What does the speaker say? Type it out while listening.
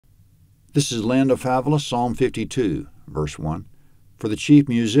This is Land of Havilah, Psalm 52, verse 1. For the chief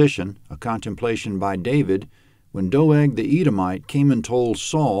musician, a contemplation by David, when Doeg the Edomite came and told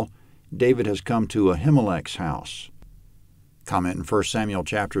Saul, David has come to Ahimelech's house. Comment in 1 Samuel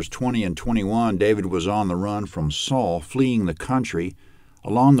chapters 20 and 21, David was on the run from Saul, fleeing the country.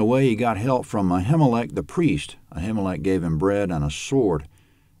 Along the way he got help from Ahimelech the priest. Ahimelech gave him bread and a sword.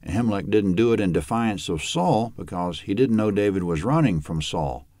 Ahimelech didn't do it in defiance of Saul because he didn't know David was running from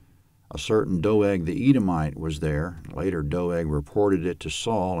Saul. A certain Doeg the Edomite was there. Later Doeg reported it to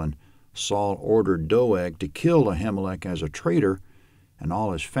Saul, and Saul ordered Doeg to kill Ahimelech as a traitor and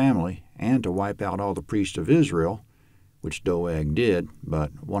all his family, and to wipe out all the priests of Israel, which Doeg did,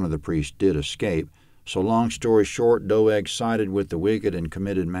 but one of the priests did escape. So long story short, Doeg sided with the wicked and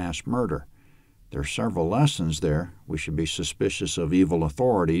committed mass murder. There are several lessons there. We should be suspicious of evil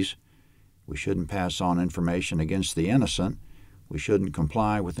authorities. We shouldn't pass on information against the innocent. We shouldn't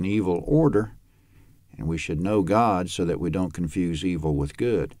comply with an evil order, and we should know God so that we don't confuse evil with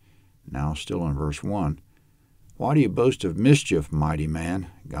good. Now, still in verse 1, why do you boast of mischief, mighty man?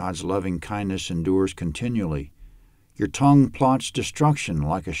 God's loving kindness endures continually. Your tongue plots destruction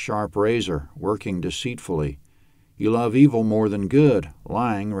like a sharp razor, working deceitfully. You love evil more than good,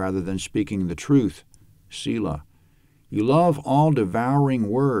 lying rather than speaking the truth. Selah. You love all devouring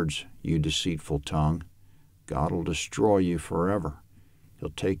words, you deceitful tongue. God will destroy you forever. He'll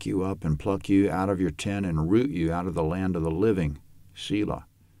take you up and pluck you out of your tent and root you out of the land of the living. Selah.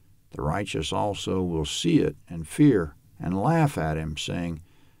 The righteous also will see it and fear and laugh at him, saying,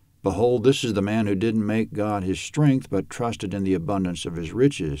 Behold, this is the man who didn't make God his strength, but trusted in the abundance of his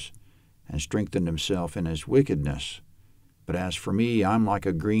riches, and strengthened himself in his wickedness. But as for me, I'm like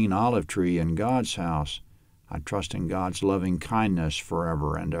a green olive tree in God's house. I trust in God's loving kindness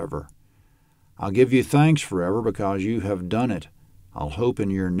forever and ever. I'll give you thanks forever because you have done it. I'll hope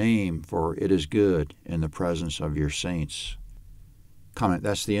in your name, for it is good in the presence of your saints. Comment,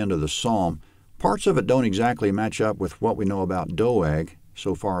 that's the end of the psalm. Parts of it don't exactly match up with what we know about Doeg.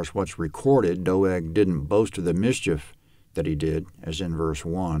 So far as what's recorded, Doeg didn't boast of the mischief that he did, as in verse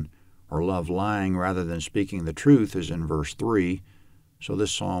 1, or love lying rather than speaking the truth, as in verse 3. So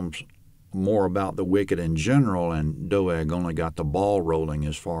this psalm's more about the wicked in general, and Doeg only got the ball rolling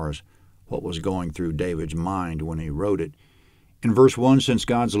as far as what was going through David's mind when he wrote it. In verse 1, since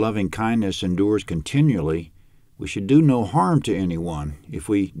God's loving kindness endures continually, we should do no harm to anyone. If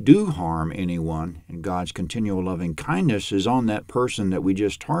we do harm anyone, and God's continual loving kindness is on that person that we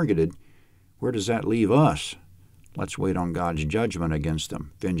just targeted, where does that leave us? Let's wait on God's judgment against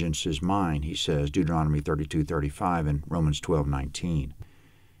them. Vengeance is mine, he says, Deuteronomy 32:35 and Romans 12:19.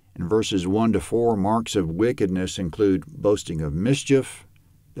 In verses 1 to 4, marks of wickedness include boasting of mischief,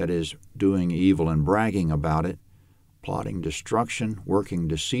 that is, doing evil and bragging about it, plotting destruction, working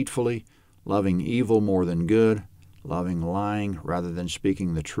deceitfully, loving evil more than good, loving lying rather than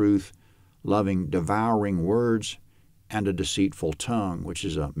speaking the truth, loving devouring words, and a deceitful tongue, which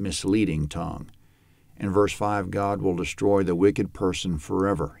is a misleading tongue. In verse 5, God will destroy the wicked person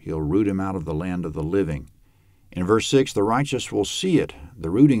forever. He'll root him out of the land of the living. In verse 6, the righteous will see it. The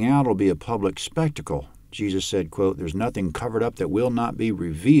rooting out will be a public spectacle. Jesus said, quote, there's nothing covered up that will not be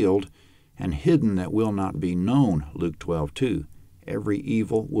revealed, and hidden that will not be known, Luke 12:2. Every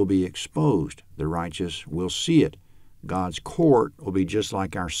evil will be exposed. The righteous will see it. God's court will be just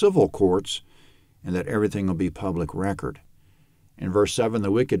like our civil courts, and that everything will be public record. In verse 7, the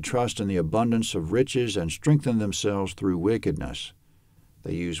wicked trust in the abundance of riches and strengthen themselves through wickedness.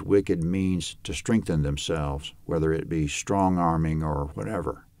 They use wicked means to strengthen themselves, whether it be strong-arming or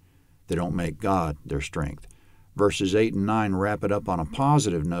whatever. They don't make God their strength. Verses 8 and 9 wrap it up on a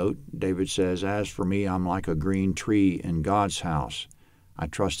positive note. David says, as for me, I'm like a green tree in God's house. I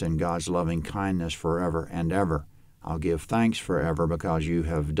trust in God's loving kindness forever and ever. I'll give thanks forever because you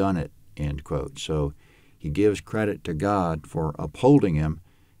have done it, end quote. So he gives credit to God for upholding him.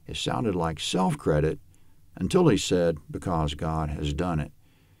 It sounded like self-credit until he said, because God has done it.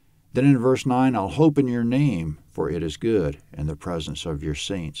 Then in verse 9, I'll hope in your name, for it is good in the presence of your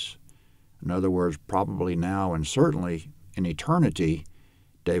saints. In other words, probably now and certainly in eternity,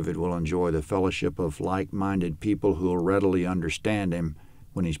 David will enjoy the fellowship of like-minded people who will readily understand him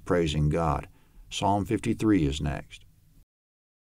when he's praising God. Psalm 53 is next.